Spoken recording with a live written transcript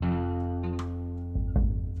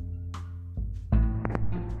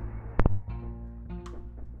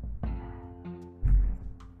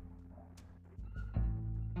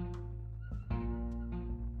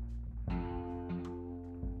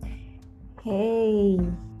Hey,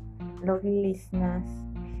 lovely listeners.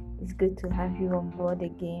 It's good to have you on board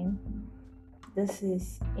again. This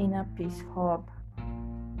is Inner Peace Hub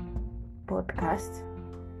podcast,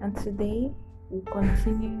 and today we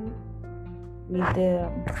continue with the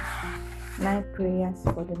 9 prayers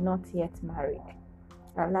for the not yet married.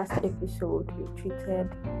 Our last episode we treated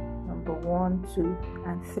number 1, 2,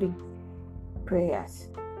 and 3 prayers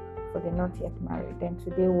for the not yet married. Then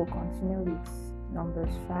today we'll continue with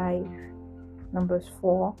numbers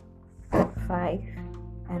 4, 5,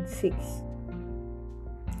 and 6.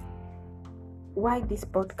 Why this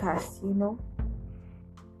podcast?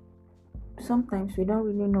 Sometimes we don't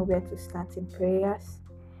really know where to start in prayers.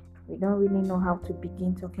 We don't really know how to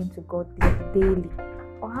begin talking to God daily,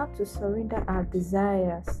 or how to surrender our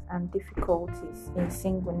desires and difficulties in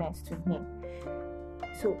singleness to Him.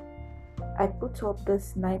 So I put up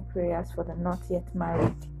these 9 prayers for the not yet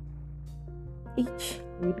married, each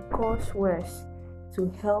with God's words to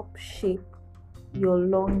help shape your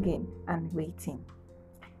longing and waiting.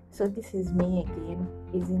 So this is me again,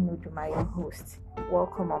 Izinuduma, your host.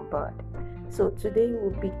 Welcome on board. So today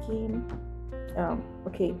we'll begin.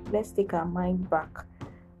 Let's take our mind back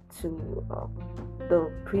to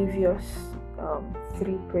the previous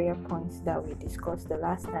 3 prayer points that we discussed the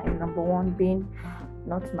last time. Number 1 being,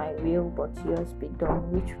 not my will but yours be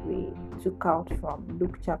done, which we took out from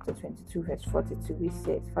Luke chapter 22 verse 42, which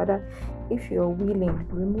says, Father, if you are willing,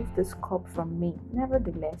 remove this cup from me.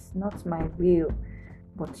 Nevertheless, not my will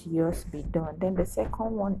but yours be done. Then the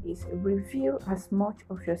second one is, reveal as much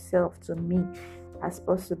of yourself to me as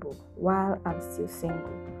possible while I'm still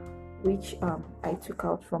single, which I took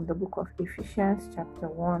out from the book of Ephesians chapter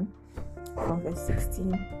 1 from verse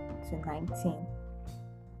 16 to 19.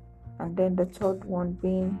 And then the third one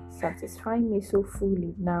being, satisfy me so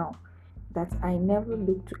fully now that I never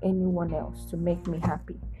look to anyone else to make me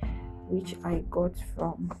happy, which I got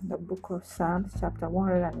from the book of Psalms chapter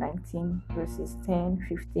 119 verses 10,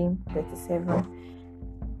 15,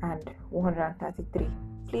 37 and 133.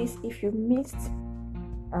 Please, if you missed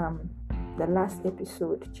the last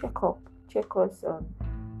episode, check us on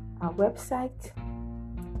our website,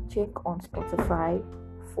 check on Spotify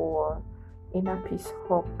for Inner Peace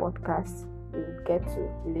Hub podcast. You will get to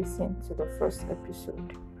listen to the first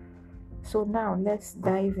episode. So now let's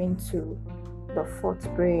dive into the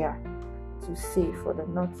 4th prayer to say for the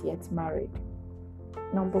not yet married.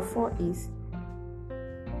 Number 4 is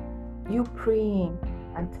you praying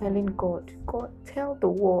and telling God, tell the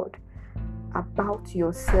world about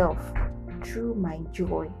yourself through my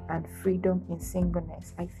joy and freedom in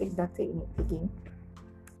singleness. I think that's it again.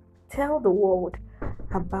 Tell the world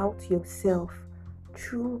about yourself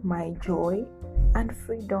through my joy and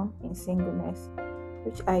freedom in singleness,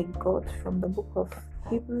 which I got from the book of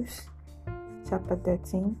Hebrews chapter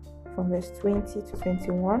 13 from verse 20 to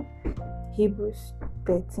 21. Hebrews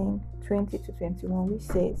 13, 20 to 21, which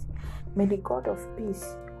says, may the God of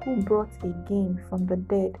peace, who brought again from the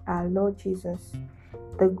dead our Lord Jesus,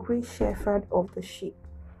 the great shepherd of the sheep,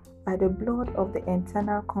 by the blood of the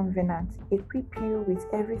eternal covenant, equip you with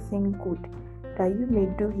everything good, that you may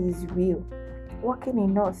do his will, working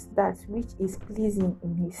in us that which is pleasing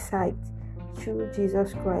in his sight, through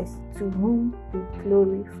Jesus Christ, to whom be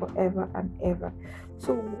glory forever and ever.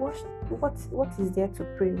 So what is there to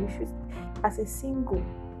pray? We should, as a single,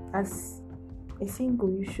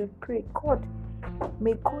 you should pray, God,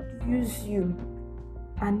 may God use you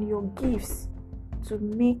and your gifts to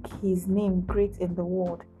make his name great in the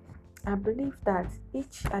world. I believe that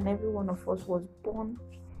each and every one of us was born,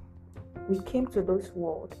 we came to this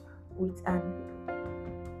world with an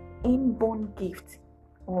inborn gift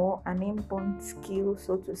or an inborn skill,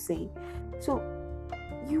 so to say. So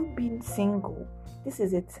you being single, this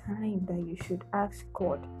is a time that you should ask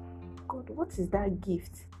God, what is that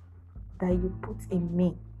gift that you put in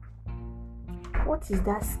me? What is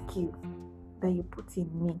that skill that you put in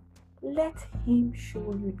me? Let him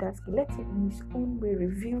show you that skill. Let him in his own way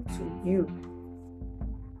reveal to you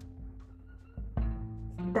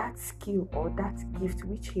that skill or that gift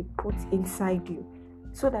which he put inside you,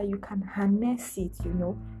 so that you can harness it,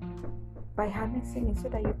 by harnessing it, so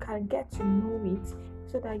that you can get to know it,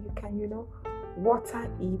 so that you can, water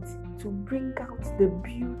it to bring out the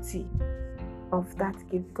beauty of that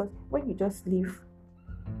gift. Because when you just live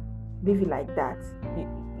it like that,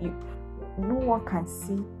 you no one can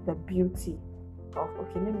see the beauty of,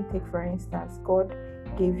 let me take for instance, God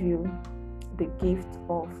gave you the gift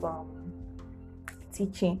of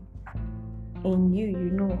teaching. In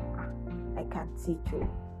you, I can teach you,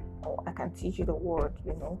 or I can teach you the word.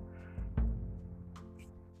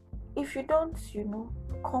 If you don't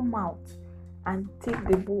come out and take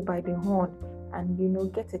the bull by the horn and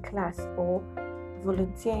get a class or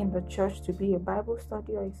volunteer in the church to be a Bible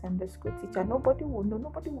study or a Sunday school teacher. Nobody will know.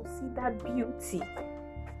 Nobody will see that beauty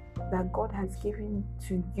that God has given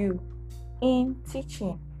to you in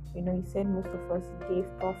teaching. He said most of us gave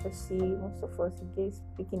prophecy, most of us gave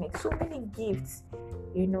speaking. So many gifts,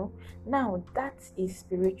 Now that is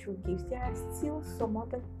spiritual gifts. There are still some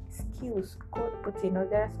other skills God put in.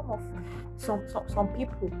 There are some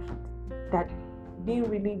people that didn't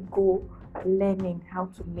really go learning how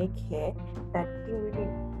to make hair, that didn't really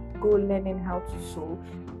go learning how to sew,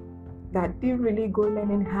 that didn't really go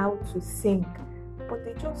learning how to sing, but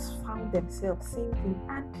they just found themselves singing,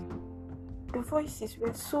 and the voices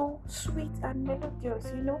were so sweet and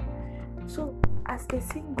melodious, So as a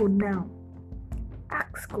single now,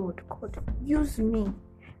 ask God, use me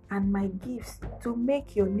and my gifts to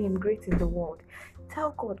make your name great in the world.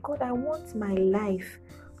 Tell God, I want my life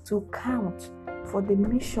to count for the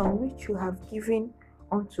mission which you have given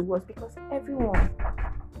unto us, because everyone,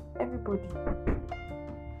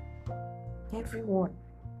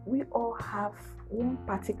 we all have one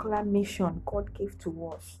particular mission God gave to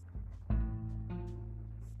us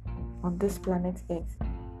on this planet Earth.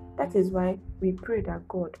 That is why we pray that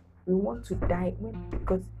God, we want to die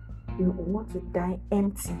because we want to die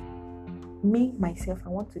empty. Me, myself, I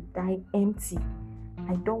want to die empty.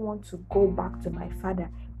 I don't want to go back to my Father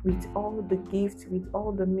with all the gifts, with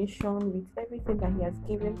all the mission, with everything that He has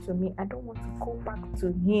given to me. I don't want to go back to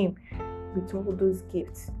Him with all those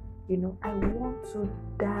gifts. I want to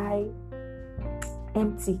die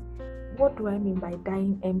empty. What do I mean by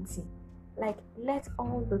dying empty? Like, let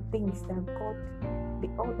all the things that God,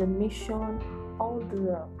 all the mission, all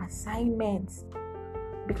the assignments,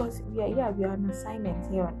 because we are an assignment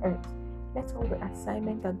here on earth. Let all the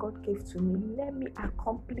assignment that God gave to me, let me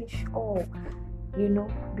accomplish all,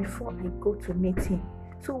 before I go to meet Him.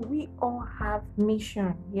 So we all have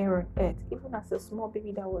mission here on earth. Even as a small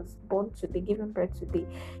baby that was born today, given birth today,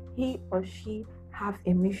 he or she have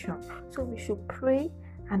a mission. So we should pray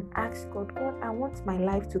and ask God, I want my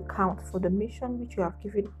life to count for the mission which you have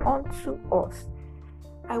given unto us.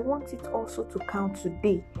 I want it also to count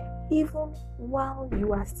today, even while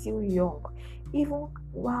you are still young, even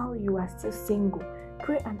while you are still single.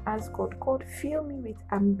 Pray and ask God, fill me with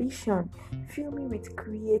ambition, fill me with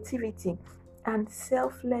creativity and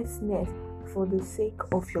selflessness for the sake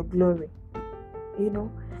of your glory.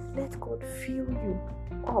 Let God fill you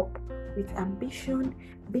up with ambition,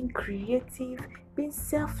 being creative, being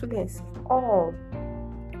selfless, all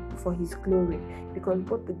for His glory. Because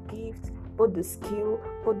both the gift, both the skill,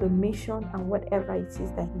 both the mission, and whatever it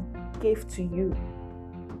is that He gave to you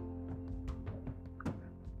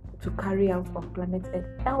to carry out on planet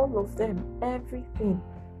Earth, all of them, everything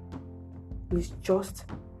is just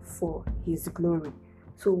for His glory.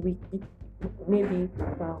 So we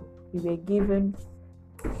were given,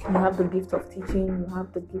 you have the gift of teaching, you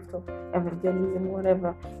have the gift of evangelism,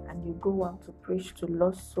 whatever, and you go out to preach to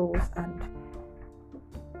lost souls, and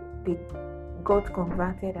they got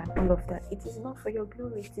converted and all of that. It is not for your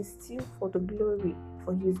glory, it is still for the glory,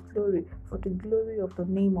 for His glory, for the glory of the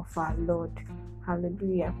name of our Lord.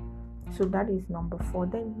 Hallelujah. So that is number 4.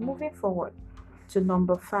 Then moving forward to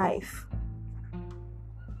number 5.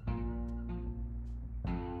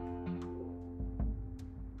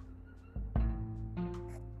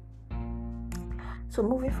 So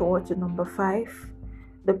moving forward to number 5,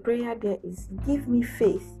 the prayer there is, give me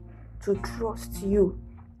faith to trust you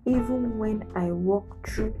even when I walk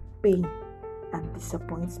through pain and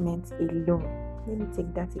disappointment alone. Let me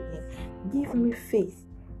take that again. Give me faith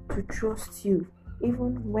to trust you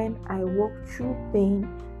even when I walk through pain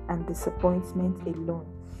and disappointment alone.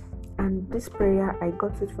 And this prayer, I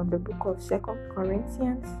got it from the book of 2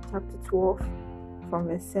 Corinthians chapter 12 from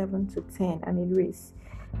verse 7 to 10, and it reads,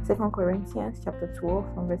 2 Corinthians chapter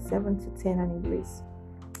 12 from verse 7 to 10, and it reads,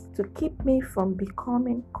 to keep me from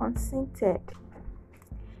becoming conceited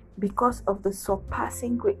because of the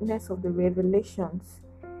surpassing greatness of the revelations,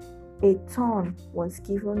 a thorn was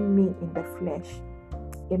given me in the flesh,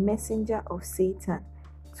 a messenger of Satan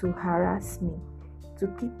to harass me, to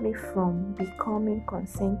keep me from becoming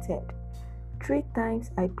conceited. 3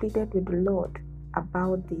 times I pleaded with the Lord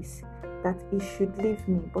about this, that He should leave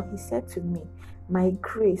me, but He said to me, my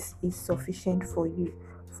grace is sufficient for you,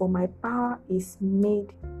 for my power is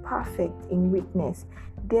made perfect in weakness.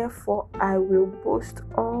 Therefore I will boast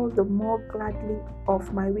all the more gladly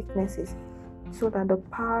of my weaknesses, so that the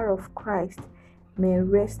power of Christ may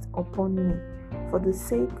rest upon me. For the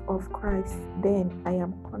sake of Christ, then, I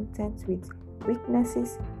am content with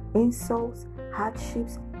weaknesses, insults,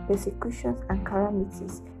 hardships, persecutions, and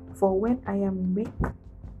calamities. For when I am weak,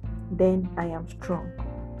 then I am strong.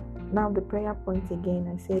 Now the prayer point again,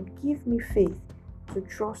 I said, give me faith to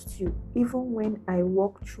trust you even when I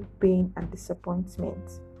walk through pain and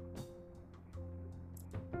disappointment.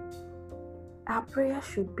 Our prayer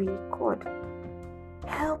should be, God,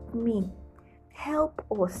 help me, help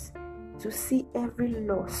us to see every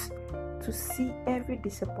loss, to see every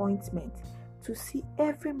disappointment, to see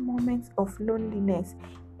every moment of loneliness,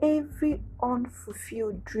 every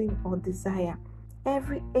unfulfilled dream or desire,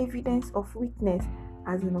 every evidence of weakness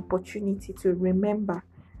as an opportunity to remember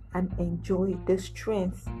and enjoy the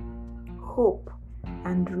strength, hope,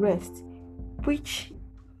 and rest which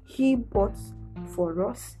He bought for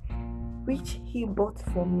us, which He bought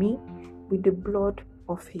for me with the blood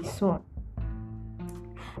of His Son.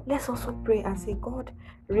 Let's also pray and say, God,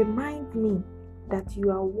 remind me that you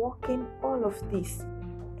are working all of this,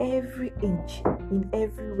 every inch, in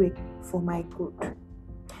every way for my good.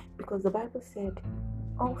 Because the Bible said,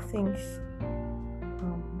 all things,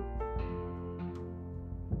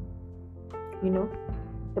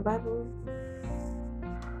 the Bible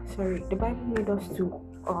made us to,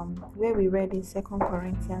 where we read in 2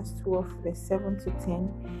 Corinthians 12, verse 7 to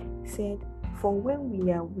 10, said, for when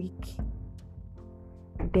we are weak,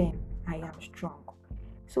 then I am strong.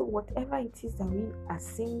 So whatever it is that we as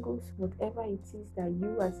singles, whatever it is that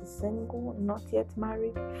you as a single, not yet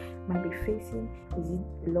married, might be facing, is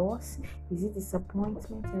it loss? Is it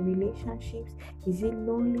disappointment in relationships? Is it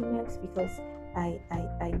loneliness? Because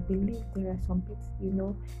I believe there are some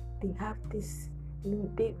people, they have this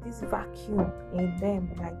vacuum in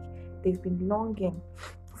them, like they've been longing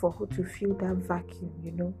for who to fill that vacuum,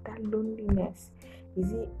 that loneliness.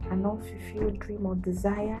 Is it an unfulfilled dream or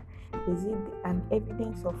desire? Is it an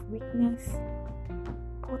evidence of weakness?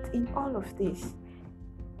 But in all of this,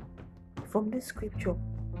 from this scripture,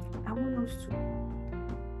 I want us to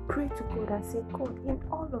pray to God and say, God, in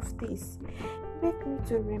all of this, make me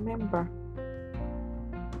to remember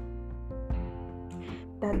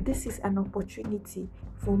that this is an opportunity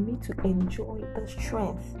for me to enjoy the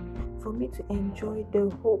strength, for me to enjoy the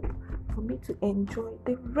hope, for me to enjoy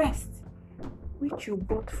the rest which you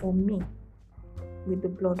bought for me with the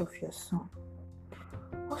blood of your Son.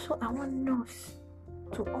 Also, I want us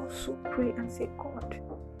to also pray and say, God,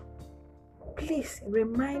 please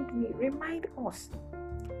remind us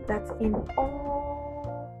that in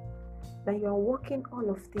all that you are working all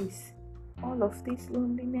of this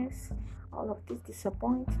loneliness, all of this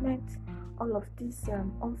disappointment, all of this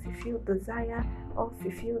unfulfilled desire,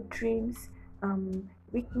 unfulfilled dreams,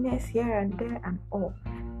 weakness here and there and all,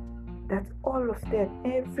 that all of them,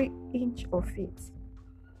 every inch of it,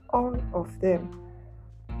 all of them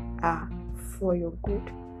are for your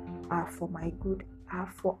good, are for my good,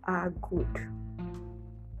 are for our good.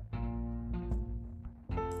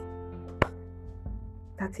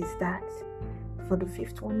 That is that for the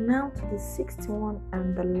fifth one. Now to the sixth one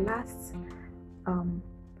and the last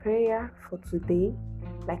prayer for today.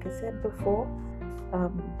 Like I said before,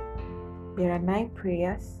 there are 9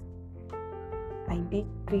 prayers. I did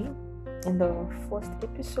 3 in the first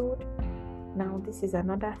episode. Now this is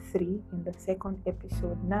another 3 in the second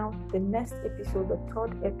episode. Now the next episode, the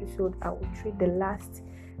third episode, I will treat the last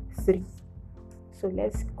 3. So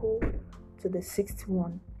let's go to the 6th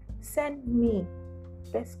one. Send me.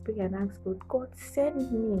 Let's pray and ask God,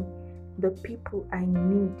 send me the people I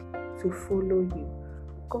need to follow you.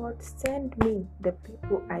 God, send me the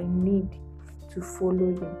people I need to follow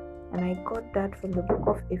you. And I got that from the book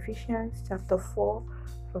of Ephesians chapter 4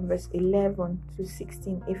 from verse 11 to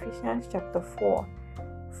 16. Ephesians chapter 4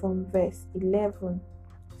 from verse 11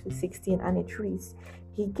 to 16. And it reads,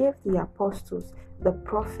 He gave the apostles, the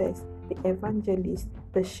prophets, the evangelists,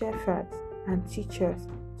 the shepherds, and teachers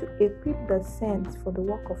to equip the saints for the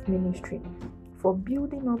work of ministry, for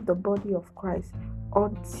building up the body of Christ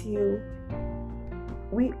until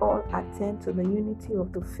we all attain to the unity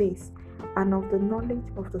of the faith and of the knowledge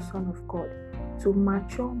of the Son of God, to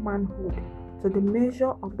mature manhood, to the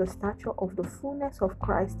measure of the stature of the fullness of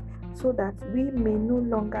Christ, so that we may no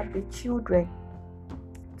longer be children,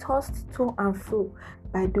 tossed to and fro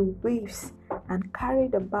by the waves and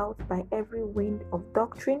carried about by every wind of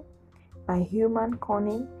doctrine, by human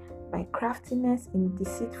cunning, by craftiness in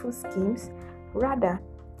deceitful schemes. Rather,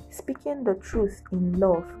 speaking the truth in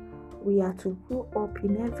love, we are to grow up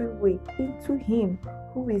in every way into Him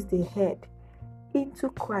who is the head, into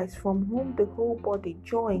Christ, from whom the whole body,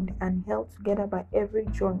 joined and held together by every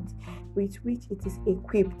joint with which it is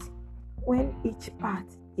equipped, when each part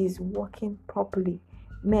is working properly,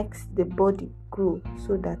 makes the body grow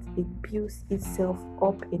so that it builds itself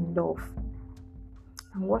up in love.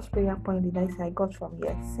 And what prayer point did I say I got from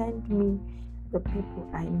here? Send me the people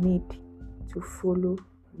I need to follow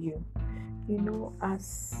you.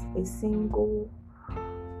 As a single,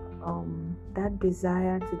 that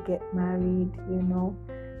desire to get married,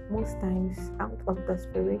 most times out of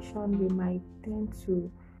desperation, we might tend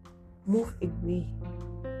to move away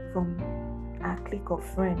from our clique of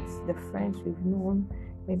friends, the friends we've known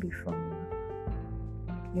maybe from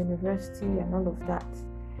university and all of that.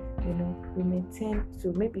 We may tend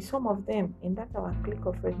to, maybe some of them in that our clique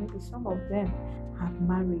of friends, maybe some of them have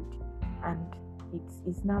married, and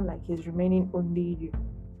it's now like it's remaining only you.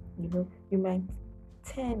 You might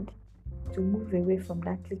tend to move away from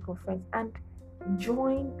that clique of friends and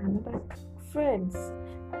join another friends.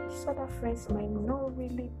 And these other friends might not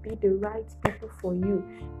really be the right people for you,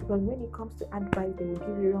 because when it comes to advice, they will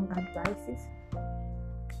give you wrong advices.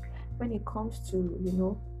 When it comes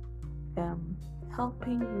to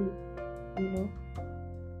helping you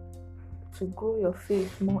to grow your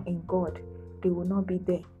faith more in God, they will not be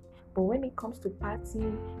there. But when it comes to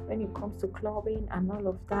partying, when it comes to clubbing and all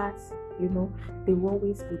of that, they will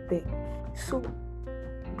always be there. So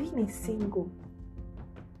being a single,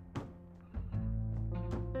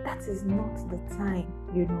 that is not the time,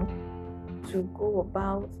 to go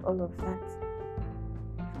about all of that.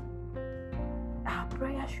 Our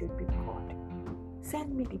prayer should be, God,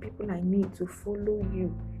 send me the people I need to follow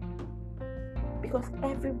you. Because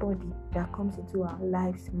everybody that comes into our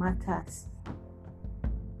lives matters.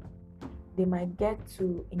 They might get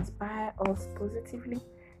to inspire us positively,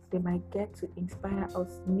 they might get to inspire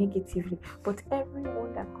us negatively, but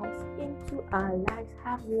everyone that comes into our lives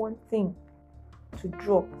have one thing to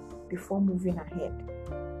drop before moving ahead.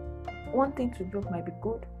 One thing to drop might be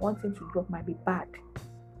good, one thing to drop might be bad.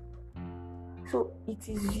 So it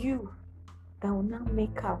is you that will now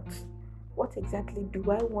make out, what exactly do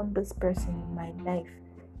I want this person in my life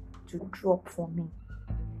to drop for me?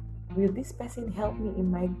 Will this person help me in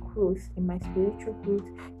my growth, in my spiritual growth?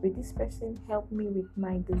 Will this person help me with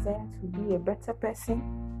my desire to be a better person?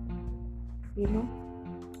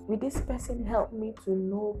 Will this person help me to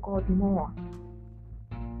know God more?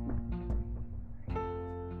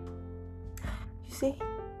 You see,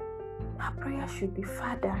 our prayer should be,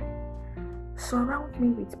 Father, surround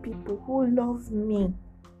me with people who love me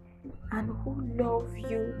and who love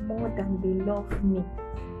you more than they love me.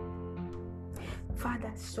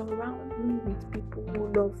 Father, surround me with people who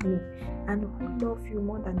love me and who love you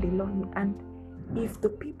more than they love me. And if the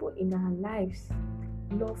people in our lives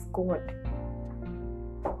love God,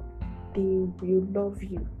 they will love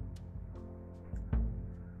you.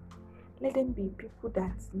 Let them be people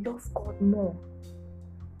that love God more.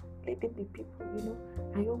 Let them be people,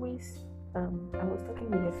 I was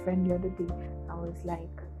talking with a friend the other day. I was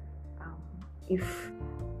like, if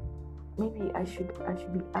maybe I should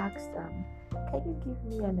be asked, can you give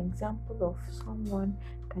me an example of someone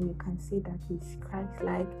that you can say that is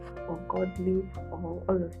Christ-like or godly or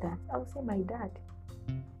all of that? I would say my dad.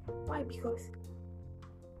 Why? Because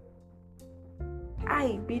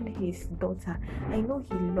I, being his daughter, I know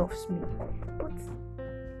he loves me, but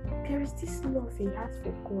there is this love he has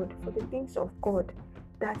for God, for the things of God,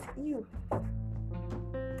 that you,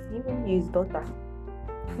 even his daughter,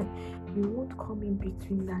 you won't come in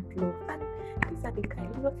between that love. And these are the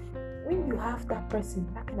kind, because when you have that person,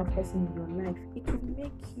 that kind of person in your life, it will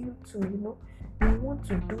make you to, you want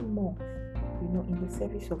to do more, in the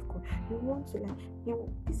service of God. You want to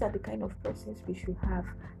these are the kind of persons we should have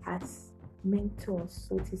as mentors,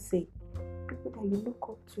 so to say. People that you look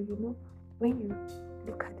up to, when you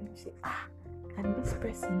look at them, you say, can this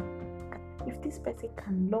person, if this person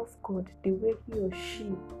can love God the way he or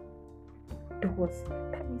she does,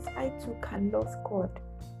 that means I too can love God.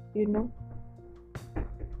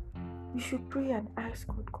 We should pray and ask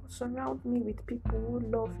God, surround me with people who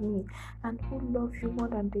love me and who love you more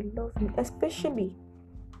than they love me, especially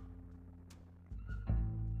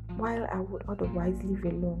while I would otherwise live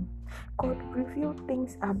alone. God, reveal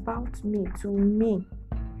things about me to me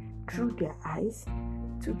through their eyes,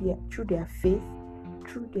 through their faith,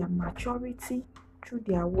 through their maturity, through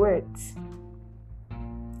their words.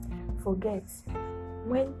 Forget,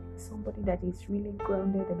 when somebody that is really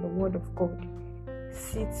grounded in the word of God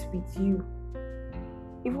sits with you,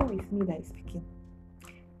 even with me that is speaking,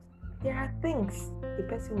 there are things the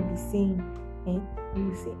person will be saying, and you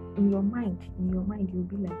will say in your mind you'll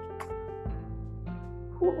be like,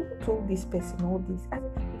 who told this person all this? And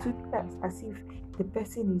it will be as if the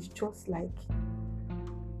person is just like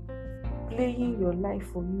playing your life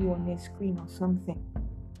for you on a screen or something.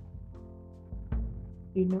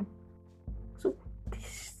 So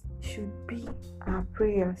this should be our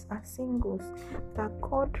prayers as singles, that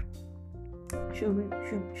God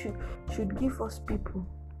should give us people,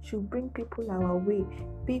 should bring people our way,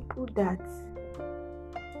 people that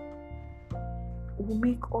will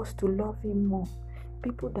make us to love Him more,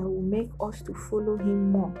 people that will make us to follow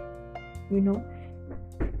Him more,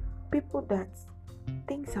 people that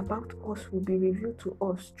things about us will be revealed to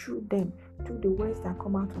us through them, through the words that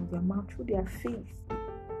come out of their mouth, through their faith,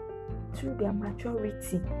 through their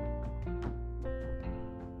maturity.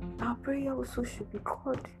 Our prayer also should be,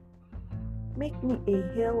 God, make me a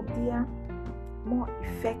healthier, more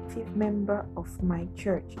effective member of my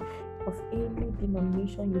church, of any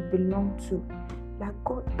denomination you belong to. Like,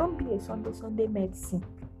 God, don't be a Sunday medicine.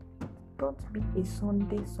 Don't be a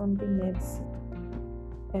Sunday medicine.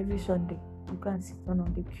 Every Sunday you can sit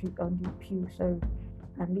on the pew,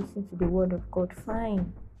 and listen to the word of God.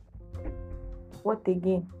 Fine. What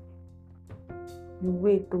again? You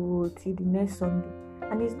wait till the next Sunday.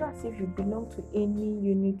 And it's not as if you belong to any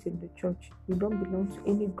unit in the church. You don't belong to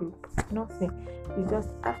any group. Nothing. It's just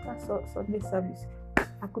after Sunday service,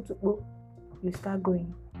 you start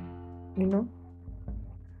going.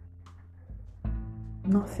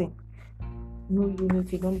 Nothing. No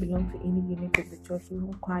unit. You don't belong to any unit of the church.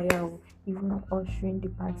 Even choir, or even ushering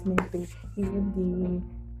department, or even the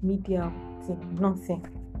media thing. Nothing.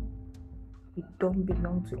 You don't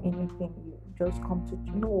belong to anything. You just come to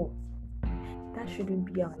no. That shouldn't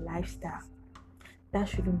be our lifestyle. That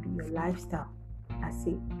shouldn't be your lifestyle as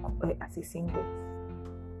a single.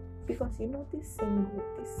 Because this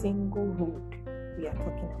single road we are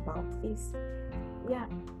talking about is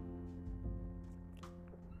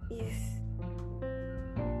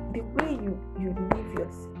the way you live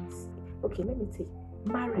yourself. Okay, let me say,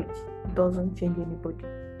 marriage doesn't change anybody.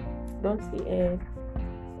 Don't say,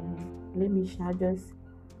 let me just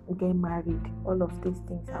get married. All of these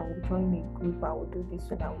things, I will join a group, I will do this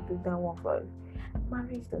one, I will do that one for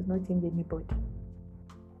marriage does not change anybody.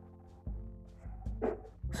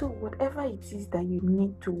 So whatever it is that you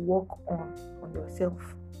need to work on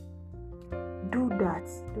yourself, do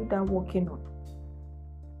that working on.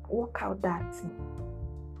 Work out that thing.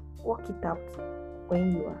 Work it out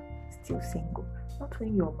when you are still single, not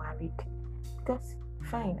when you're married. Because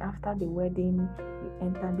fine, after the wedding, you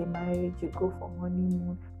enter the marriage, you go for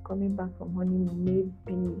honeymoon. Coming back from honeymoon, maybe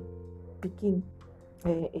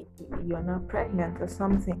you're not pregnant or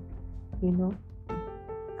something,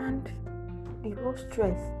 and the whole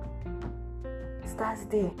stress starts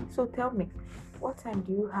there. So tell me, what time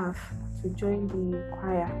do you have to join the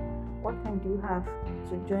choir? What time do you have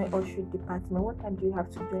to join usher department? What time do you have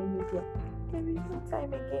to join media? There is no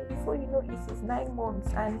time again. Before you know it is 9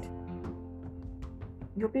 months and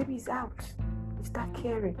your baby is out. You start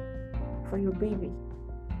caring for your baby,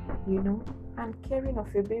 and caring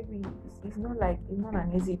of a baby is not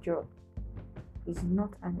an easy job. It's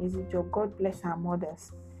not an easy job. God bless our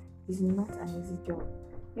mothers. It's not an easy job,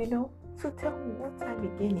 So tell me, what time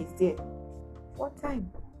again is there? What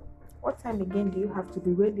time again do you have to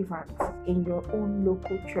be relevant in your own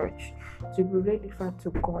local church, to be relevant to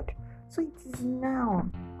God? So it is now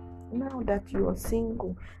that you are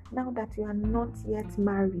single, now that you are not yet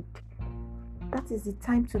married, that is the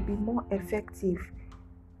time to be more effective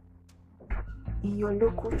in your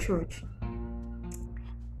local church.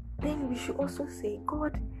 Then we should also say,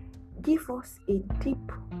 God, give us a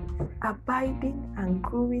deep, abiding and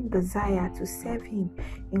growing desire to serve Him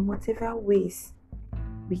in whatever ways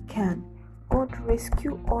we can. God,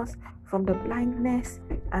 rescue us from the blindness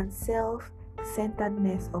and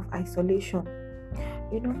self-centeredness of isolation.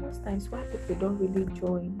 Most times why people don't really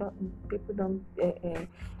join, they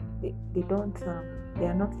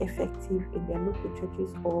are not effective in their local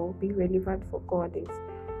churches or be relevant for God is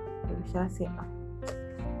they shall say,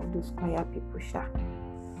 all those choir people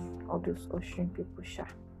all those ushering people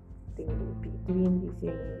they will be doing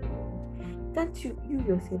this. Can't you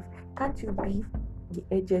yourself, can't you be the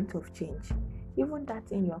agent of change? Even that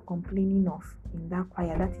thing you are complaining of in that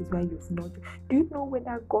choir, that is why you've not. Do you know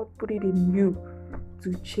whether God put it in you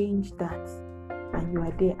to change that, and you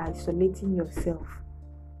are there isolating yourself?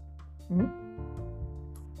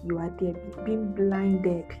 You are there being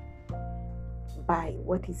blinded by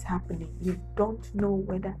what is happening. You don't know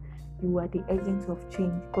whether you are the agent of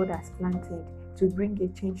change God has planted to bring a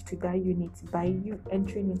change to that unit. By you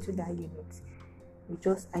entering into that unit, you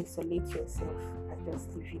just isolate yourself and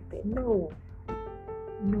just leave it there. No.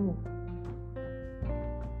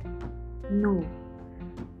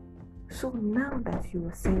 So now that you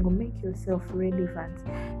are single, make yourself relevant,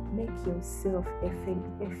 make yourself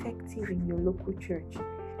effective in your local church.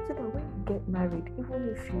 So that when you get married, even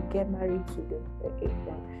if you get married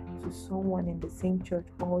to someone in the same church,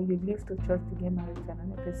 or you leave the church to get married to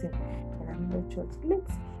another person in another church, let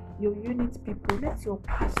your unit people, let your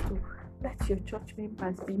pastor, let your church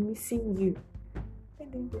members be missing you.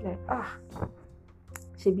 And then be like,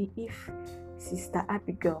 Shebi, if Sister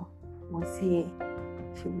Abigail was here,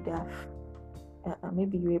 she would have,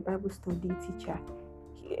 maybe you're a Bible study teacher.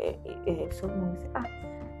 Someone would say,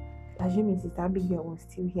 assuming Sister Abigail was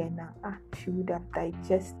still here now, she would have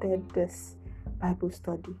digested this Bible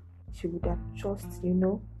study. She would have just,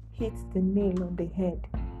 hit the nail on the head.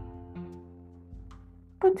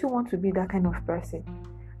 Don't you want to be that kind of person?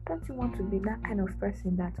 Don't you want to be that kind of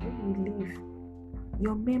person that when you leave,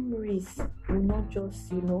 your memories will not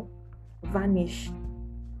just, vanish?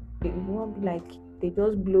 It will not be like they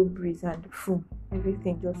just blow breeze and boom,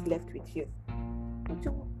 everything just left with you. Don't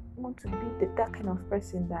you want to be that kind of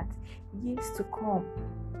person that years to come,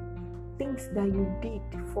 things that you did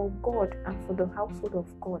for God and for the household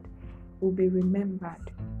of God will be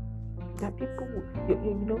remembered? That people,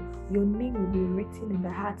 your name will be written in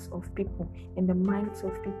the hearts of people, in the minds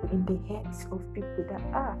of people, in the heads of people,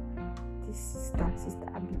 that this sister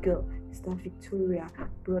Abigail, Sister Victoria,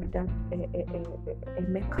 Brother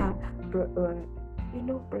Emeka, Brother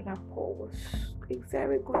Paul was a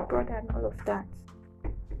very good brother and all of that.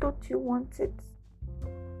 Don't you want it?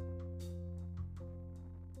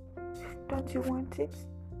 Don't you want it?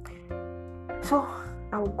 So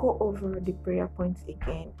I'll go over the prayer points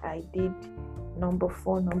again. I did number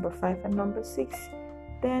 4, number 5, and number 6.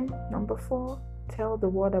 Then number 4, tell the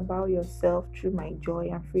world about yourself through my joy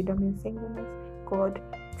and freedom in singleness. God,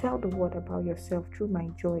 tell the world about yourself through my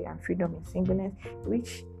joy and freedom in singleness,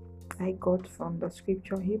 which I got from the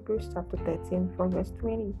scripture Hebrews chapter 13 from verse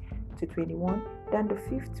 20 to 21. Then the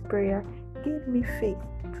 5th prayer, give me faith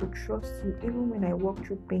to trust you even when I walk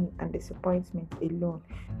through pain and disappointment alone,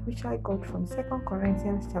 which I got from 2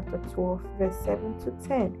 Corinthians chapter 12 verse 7 to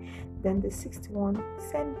 10. Then the 6th one,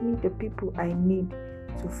 send me the people I need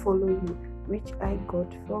to follow you, which I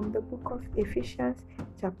got from the book of Ephesians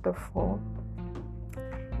chapter 4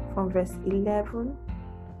 from verse 11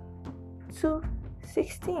 to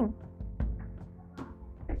 16.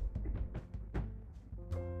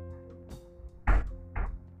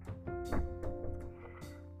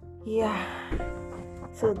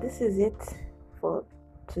 So this is it for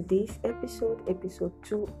today's episode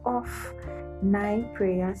 2 of 9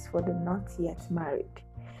 prayers for the not yet married,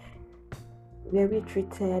 where we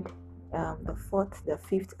treated the 4th, the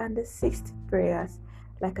 5th, and the 6th prayers.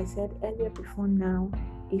 Like I said earlier before now,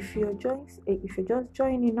 if you're just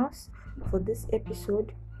joining us for this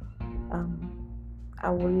episode, I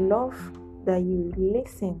would love that you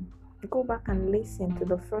go back and listen to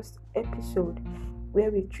the first episode where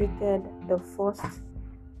we treated the 1st,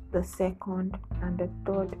 the 2nd, and the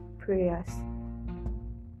 3rd prayers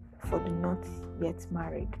for the not yet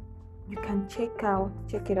married. You can check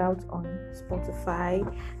it out on Spotify,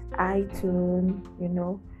 iTunes,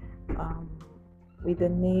 with the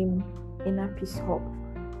name Inner Peace Hub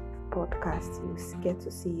podcast. You get to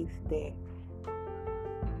see it there.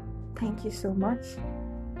 Thank you so much,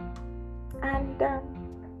 and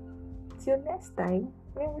till next time,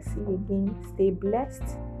 when we see you again, stay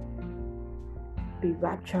blessed, be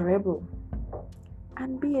rapturable,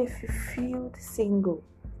 and be a fulfilled single.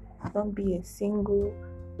 Don't be a single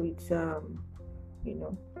with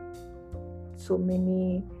so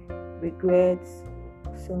many regrets,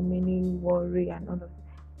 so many worry and all of that.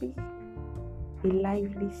 Be a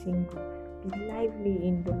lively single. Be lively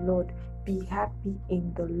in the Lord. Be happy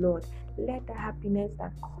in the Lord. Let the happiness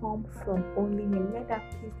that comes from only Him, let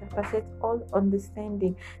that peace that passes all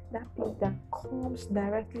understanding, that peace that comes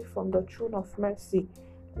directly from the throne of mercy,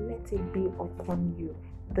 let it be upon you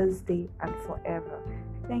this day and forever.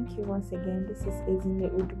 Thank you once again. This is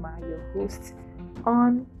Ezine Udma, your host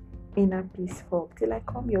on Inner Peace Hub. Till I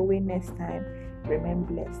come your way next time, remain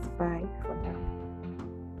blessed. Bye for now.